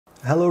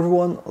Hello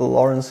everyone,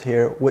 Lawrence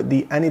here with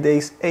the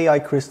Anidees AI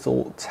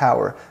Crystal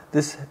tower.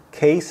 This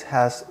case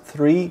has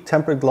 3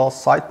 tempered glass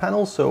side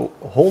panels, so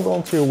hold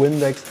on to your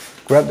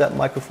Windex, grab that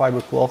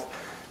microfiber cloth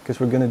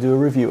because we're going to do a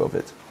review of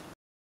it.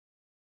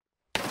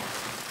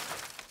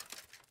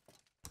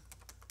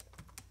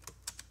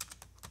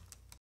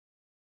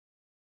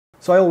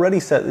 So I already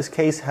said this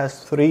case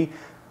has 3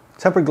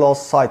 tempered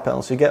glass side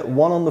panels. You get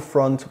one on the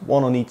front,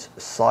 one on each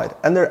side,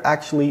 and they're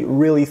actually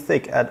really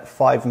thick at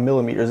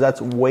 5mm. That's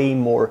way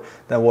more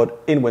than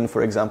what InWin,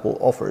 for example,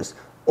 offers.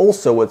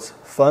 Also, what's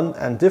fun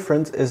and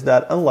different is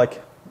that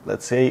unlike,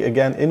 let's say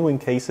again,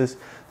 InWin cases,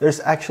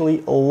 there's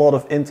actually a lot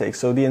of intake.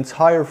 So the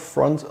entire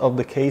front of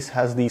the case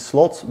has these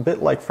slots, a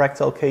bit like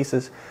Fractal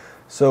cases,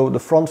 so the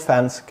front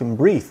fans can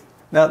breathe.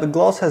 Now the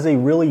glass has a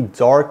really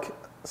dark,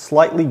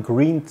 slightly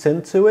green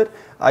tint to it.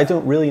 I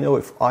don't really know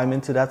if I'm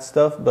into that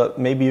stuff, but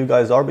maybe you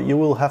guys are, but you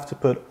will have to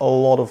put a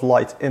lot of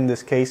light in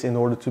this case in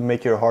order to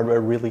make your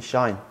hardware really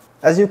shine.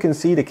 As you can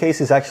see, the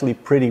case is actually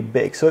pretty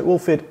big, so it will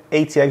fit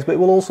ATX, but it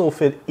will also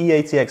fit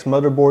eATX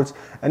motherboards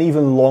and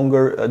even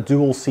longer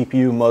dual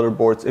CPU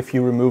motherboards if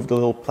you remove the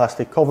little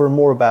plastic cover.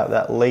 More about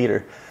that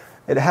later.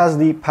 It has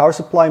the power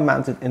supply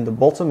mounted in the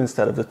bottom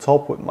instead of the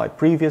top with my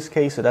previous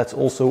case, so that's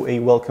also a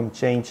welcome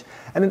change.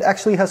 And it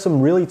actually has some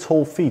really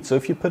tall feet, so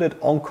if you put it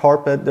on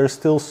carpet, there's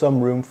still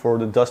some room for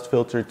the dust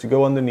filter to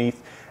go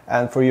underneath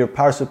and for your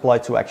power supply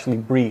to actually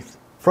breathe.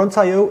 Front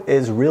I/O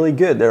is really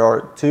good. There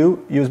are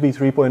 2 USB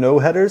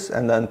 3.0 headers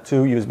and then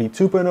 2 USB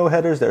 2.0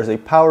 headers. There's a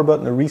power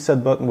button, a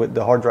reset button with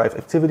the hard drive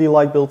activity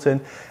light built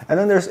in, and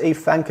then there's a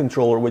fan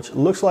controller which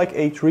looks like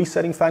a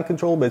 3-setting fan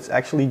control, but it's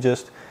actually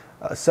just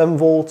 7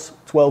 volts,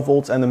 12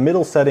 volts, and the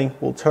middle setting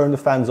will turn the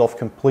fans off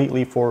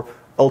completely for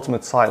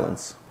ultimate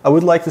silence. I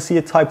would like to see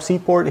a Type-C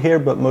port here,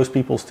 but most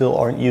people still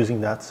aren't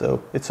using that,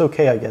 so it's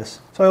okay, I guess.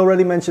 So I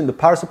already mentioned the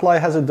power supply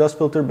has a dust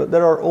filter, but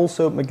there are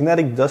also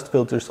magnetic dust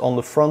filters on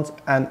the front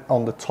and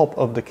on the top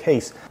of the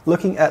case.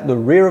 Looking at the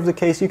rear of the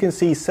case, you can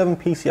see 7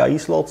 PCIe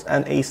slots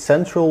and a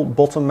central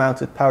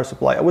bottom-mounted power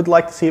supply. I would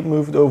like to see it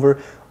moved over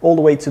all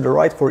the way to the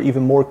right for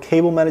even more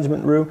cable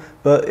management room,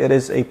 but it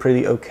is a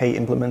pretty okay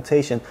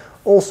implementation.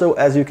 Also,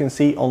 as you can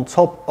see on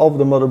top of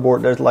the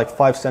motherboard, there's like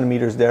 5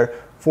 centimeters there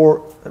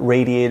for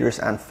radiators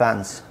and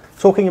fans.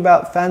 Talking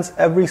about fans,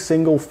 every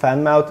single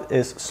fan mount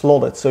is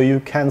slotted, so you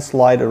can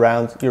slide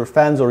around your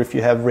fans, or if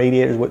you have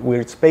radiators with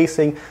weird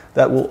spacing,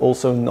 that will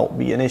also not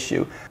be an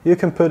issue. You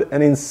can put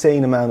an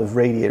insane amount of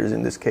radiators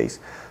in this case.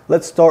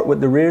 Let's start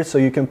with the rear, so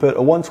you can put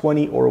a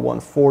 120 or a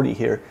 140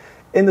 here.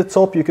 In the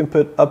top, you can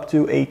put up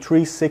to a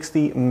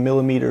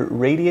 360mm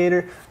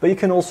radiator, but you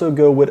can also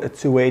go with a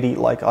 280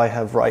 like I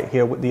have right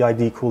here with the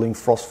ID Cooling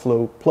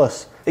FrostFlow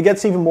Plus. It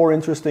gets even more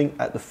interesting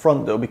at the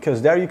front though,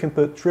 because there you can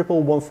put triple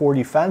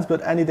 140 fans,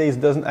 but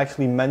Anidees doesn't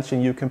actually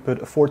mention you can put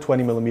a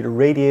 420mm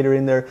radiator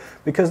in there,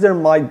 because there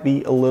might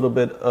be a little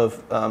bit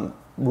of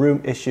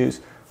room issues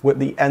with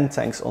the end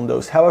tanks on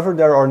those. However,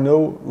 there are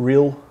no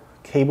real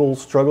cable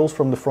struggles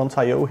from the front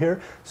I/O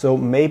here, so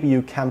maybe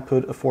you can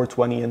put a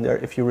 420 in there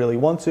if you really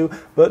want to,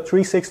 but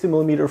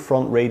 360mm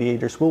front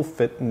radiators will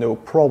fit no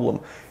problem.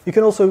 You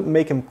can also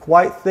make them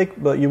quite thick,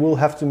 but you will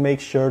have to make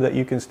sure that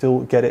you can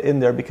still get it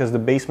in there because the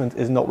basement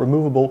is not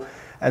removable,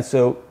 and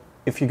so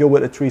if you go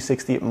with a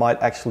 360 it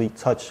might actually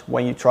touch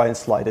when you try and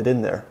slide it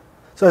in there.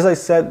 So as I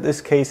said,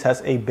 this case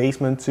has a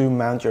basement to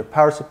mount your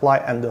power supply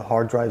and the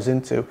hard drives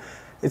into.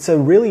 It's a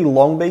really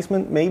long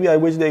basement. Maybe I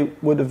wish they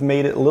would have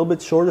made it a little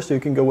bit shorter so you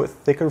can go with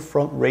thicker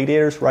front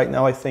radiators. Right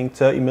now I think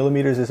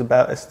 30mm is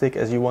about as thick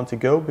as you want to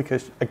go,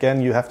 because again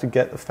you have to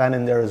get a fan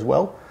in there as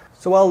well.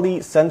 So while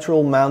the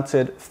central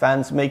mounted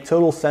fans make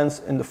total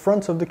sense in the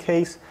front of the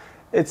case,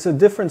 it's a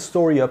different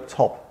story up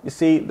top. You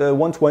see, the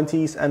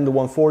 120s and the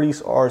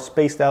 140s are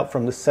spaced out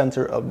from the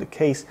center of the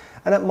case,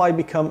 and that might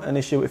become an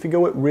issue if you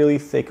go with really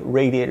thick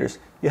radiators.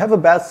 You have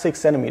about 6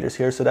 centimeters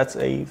here, so that's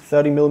a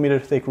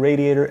 30mm thick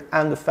radiator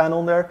and the fan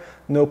on there,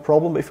 no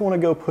problem. But if you want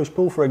to go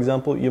push-pull, for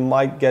example, you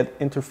might get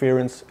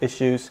interference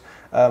issues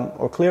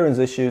or clearance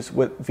issues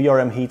with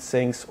VRM heat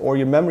sinks or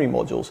your memory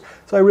modules.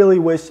 So I really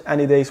wish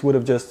Anidees would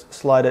have just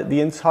slided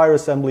the entire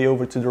assembly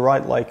over to the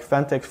right, like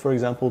Fantex, for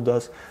example,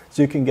 does,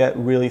 so you can get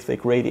really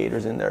thick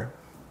radiators in there.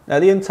 Now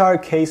the entire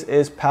case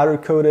is powder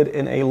coated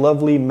in a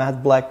lovely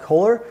matte black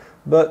color,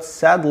 but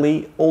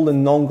sadly all the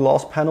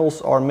non-glass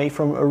panels are made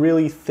from a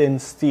really thin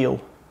steel,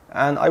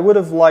 and I would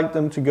have liked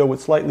them to go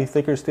with slightly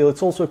thicker steel.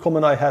 It's also a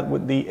comment I had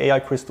with the AI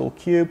Crystal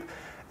Cube.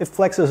 It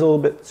flexes a little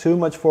bit too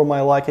much for my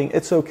liking.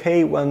 It's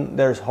okay when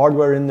there's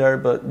hardware in there,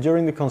 but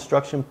during the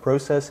construction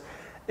process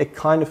it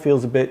kind of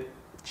feels a bit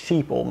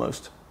cheap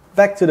almost.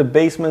 Back to the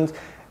basement.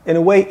 In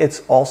a way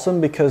it's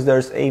awesome because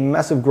there's a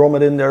massive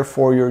grommet in there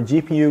for your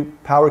GPU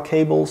power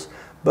cables,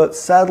 but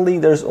sadly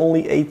there's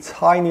only a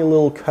tiny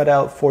little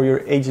cutout for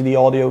your HD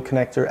audio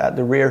connector at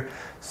the rear.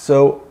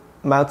 So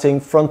mounting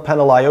front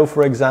panel I/O,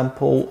 for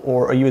example,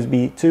 or a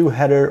USB 2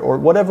 header, or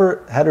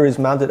whatever header is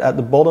mounted at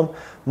the bottom,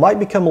 might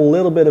become a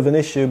little bit of an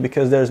issue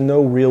because there's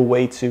no real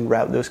way to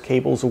route those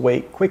cables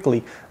away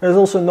quickly. There's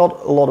also not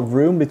a lot of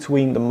room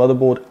between the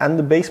motherboard and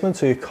the basement,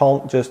 so you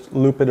can't just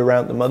loop it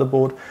around the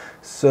motherboard.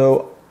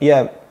 So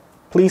yeah,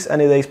 please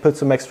Anidees put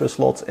some extra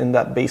slots in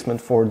that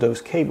basement for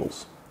those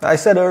cables. I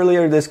said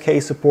earlier this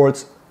case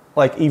supports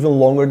like even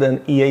longer than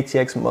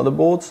eATX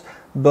motherboards,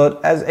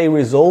 but as a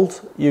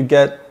result you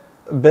get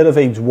a bit of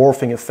a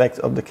dwarfing effect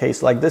of the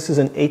case. Like this is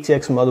an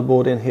ATX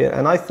motherboard in here,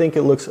 and I think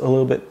it looks a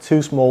little bit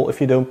too small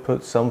if you don't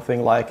put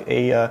something like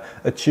a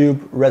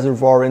tube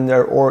reservoir in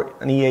there or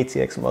an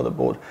eATX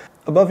motherboard.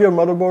 Above your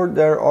motherboard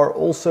there are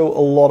also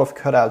a lot of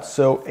cutouts,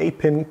 so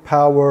 8-pin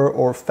power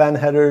or fan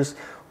headers,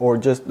 or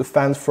just the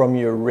fans from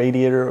your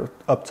radiator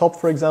up top,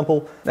 for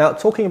example. Now,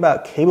 talking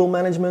about cable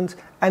management,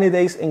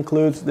 Anidees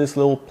includes this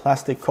little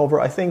plastic cover.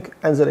 I think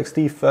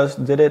NZXT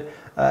first did it,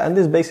 and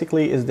this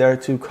basically is there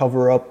to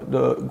cover up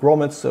the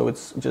grommets, so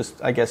it's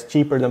just, I guess,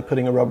 cheaper than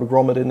putting a rubber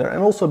grommet in there,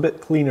 and also a bit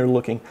cleaner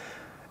looking.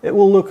 It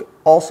will look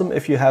awesome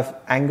if you have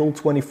angled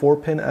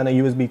 24-pin and a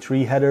USB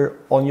 3 header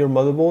on your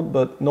motherboard,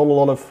 but not a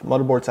lot of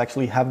motherboards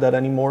actually have that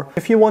anymore.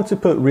 If you want to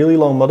put really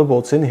long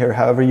motherboards in here,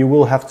 however, you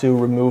will have to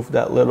remove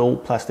that little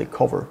plastic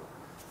cover.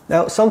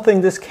 Now, something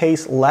this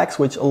case lacks,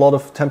 which a lot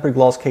of tempered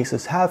glass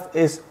cases have,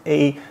 is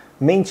a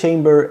main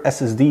chamber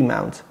SSD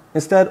mount.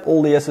 Instead,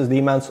 all the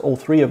SSD mounts, all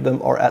three of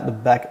them, are at the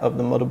back of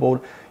the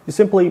motherboard. You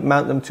simply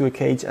mount them to a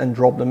cage and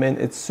drop them in.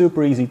 It's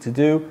super easy to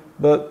do,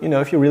 but you know,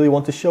 if you really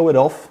want to show it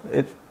off,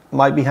 it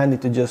might be handy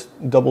to just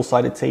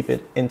double-sided tape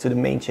it into the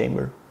main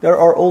chamber. There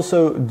are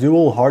also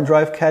dual hard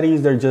drive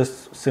caddies. They're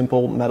just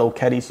simple metal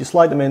caddies. You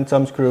slide them in,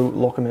 thumb screw,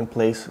 lock them in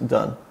place,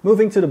 done.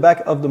 Moving to the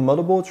back of the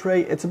motherboard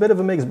tray, it's a bit of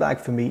a mixed bag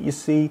for me. You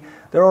see,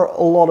 there are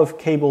a lot of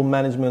cable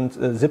management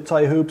zip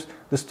tie hoops.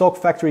 The stock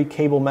factory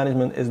cable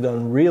management is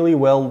done really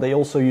well. They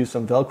also use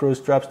some Velcro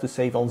straps to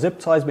save on zip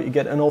ties, but you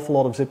get an awful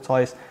lot of zip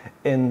ties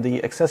in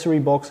the accessory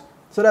box.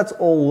 So that's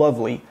all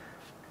lovely.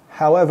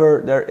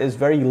 However, there is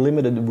very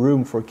limited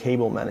room for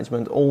cable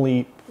management,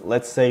 only,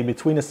 let's say,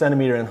 between 1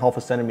 centimeter and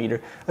 ½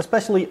 centimeter.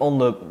 Especially on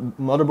the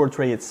motherboard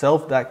tray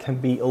itself, that can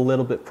be a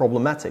little bit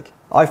problematic.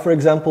 I, for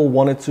example,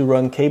 wanted to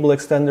run cable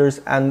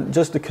extenders, and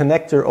just the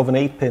connector of an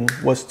 8-pin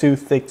was too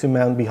thick to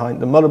mount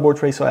behind the motherboard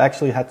tray, so I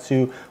actually had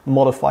to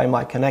modify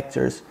my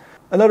connectors.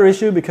 Another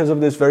issue, because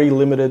of this very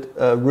limited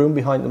room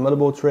behind the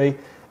motherboard tray,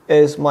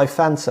 is my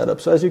fan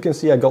setup. So as you can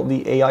see, I got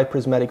the AI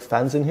Prismatic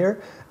fans in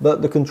here,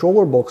 but the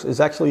controller box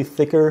is actually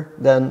thicker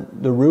than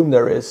the room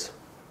there is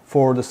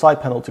for the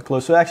side panel to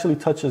close. So it actually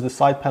touches the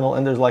side panel,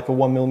 and there's like a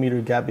 1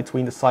 millimeter gap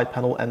between the side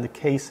panel and the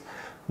case.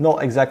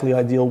 Not exactly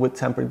ideal with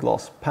tempered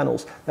glass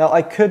panels. Now,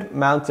 I could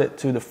mount it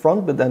to the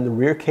front, but then the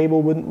rear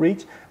cable wouldn't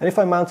reach. And if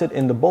I mount it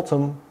in the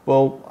bottom,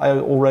 well, I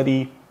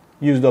already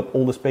used up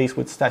all the space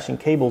with stashing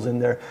cables in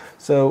there.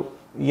 So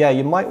yeah,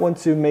 you might want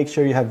to make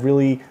sure you have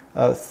really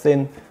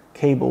thin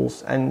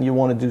cables and you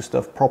want to do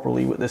stuff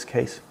properly with this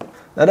case.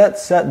 Now, that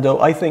said though,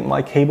 I think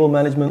my cable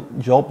management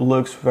job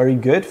looks very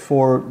good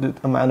for the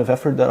amount of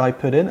effort that I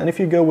put in, and if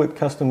you go with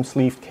custom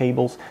sleeved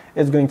cables,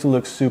 it's going to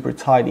look super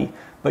tidy.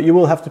 But you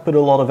will have to put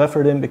a lot of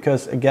effort in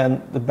because,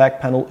 again, the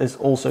back panel is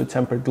also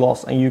tempered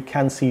glass and you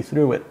can see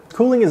through it.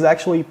 Cooling is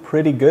actually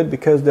pretty good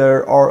because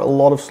there are a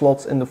lot of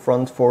slots in the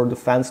front for the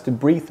fans to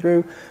breathe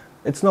through.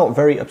 It's not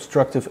very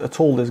obstructive at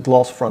all, this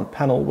glass front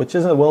panel, which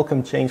is a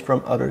welcome change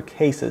from other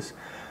cases.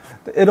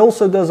 It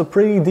also does a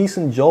pretty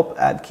decent job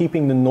at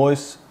keeping the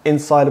noise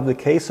inside of the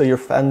case, so your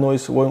fan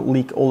noise won't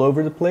leak all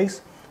over the place.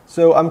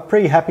 So I'm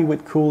pretty happy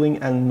with cooling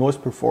and noise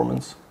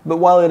performance. But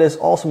while it is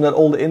awesome that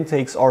all the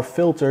intakes are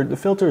filtered, the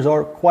filters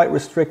are quite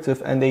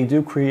restrictive and they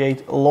do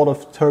create a lot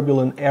of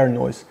turbulent air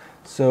noise.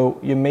 So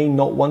you may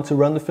not want to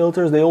run the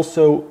filters. They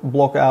also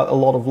block out a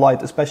lot of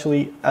light,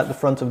 especially at the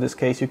front of this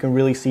case. You can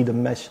really see the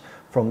mesh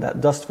from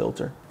that dust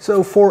filter.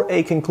 So for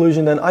a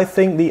conclusion then, I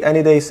think the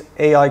Anidees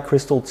AI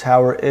Crystal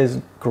Tower is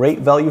great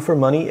value for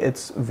money.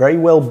 It's very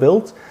well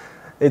built,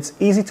 it's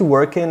easy to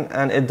work in,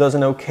 and it does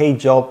an okay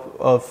job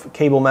of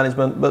cable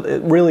management, but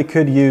it really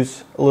could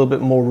use a little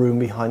bit more room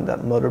behind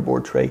that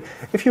motherboard tray.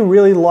 If you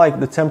really like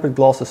the tempered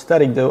glass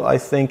aesthetic though, I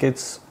think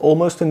it's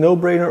almost a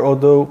no-brainer,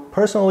 although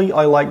personally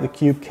I like the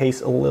cube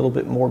case a little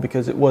bit more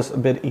because it was a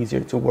bit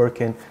easier to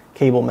work in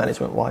cable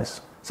management wise.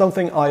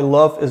 Something I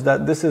love is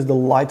that this is the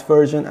light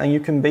version and you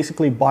can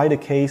basically buy the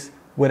case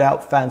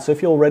without fans. So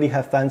if you already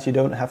have fans, you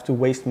don't have to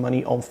waste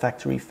money on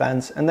factory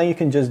fans, and then you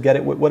can just get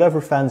it with whatever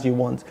fans you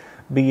want,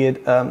 be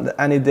it the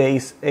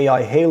Anidees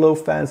AI Halo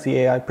fans, the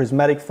AI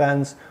Prismatic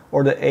fans,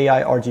 or the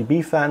AI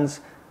RGB fans.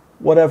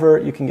 Whatever,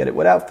 you can get it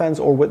without fans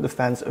or with the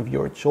fans of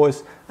your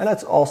choice, and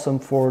that's awesome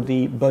for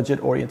the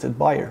budget-oriented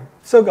buyer.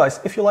 So guys,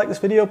 if you like this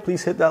video,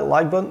 please hit that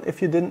like button.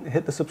 If you didn't,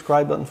 hit the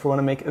subscribe button if you want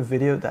to make a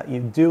video that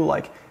you do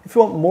like. If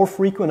you want more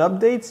frequent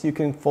updates, you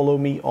can follow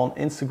me on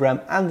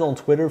Instagram and on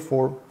Twitter.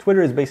 For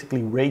Twitter is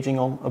basically raging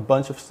on a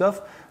bunch of stuff.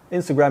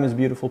 Instagram is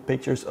beautiful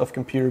pictures of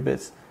computer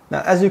bits.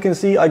 Now, as you can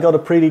see, I got a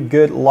pretty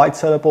good light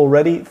setup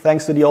already,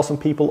 thanks to the awesome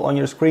people on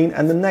your screen,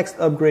 and the next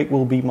upgrade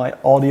will be my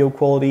audio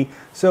quality.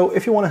 So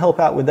if you want to help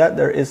out with that,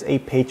 there is a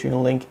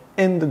Patreon link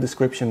in the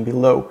description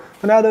below.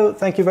 For now though,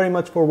 thank you very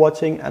much for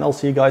watching, and I'll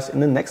see you guys in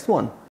the next one.